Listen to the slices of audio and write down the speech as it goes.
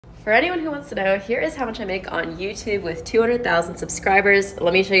For anyone who wants to know, here is how much I make on YouTube with 200,000 subscribers.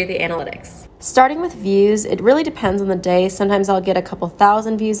 Let me show you the analytics. Starting with views, it really depends on the day. Sometimes I'll get a couple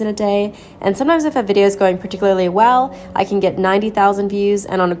thousand views in a day, and sometimes if a video is going particularly well, I can get 90,000 views,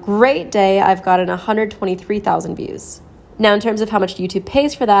 and on a great day, I've gotten 123,000 views. Now, in terms of how much YouTube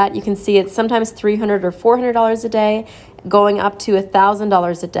pays for that, you can see it's sometimes $300 or $400 a day, going up to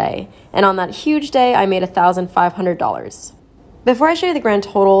 $1,000 a day. And on that huge day, I made $1,500. Before I show you the grand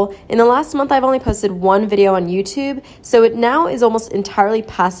total, in the last month I've only posted one video on YouTube, so it now is almost entirely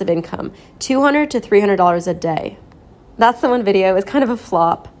passive income, $200 to $300 a day. That's the one video. It's kind of a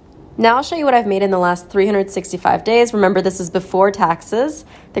flop. Now I'll show you what I've made in the last 365 days. Remember, this is before taxes.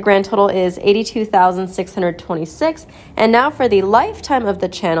 The grand total is $82,626. And now for the lifetime of the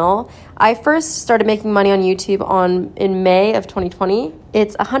channel, I first started making money on YouTube in May of 2020.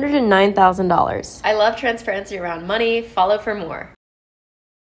 It's $109,000. I love transparency around money. Follow for more.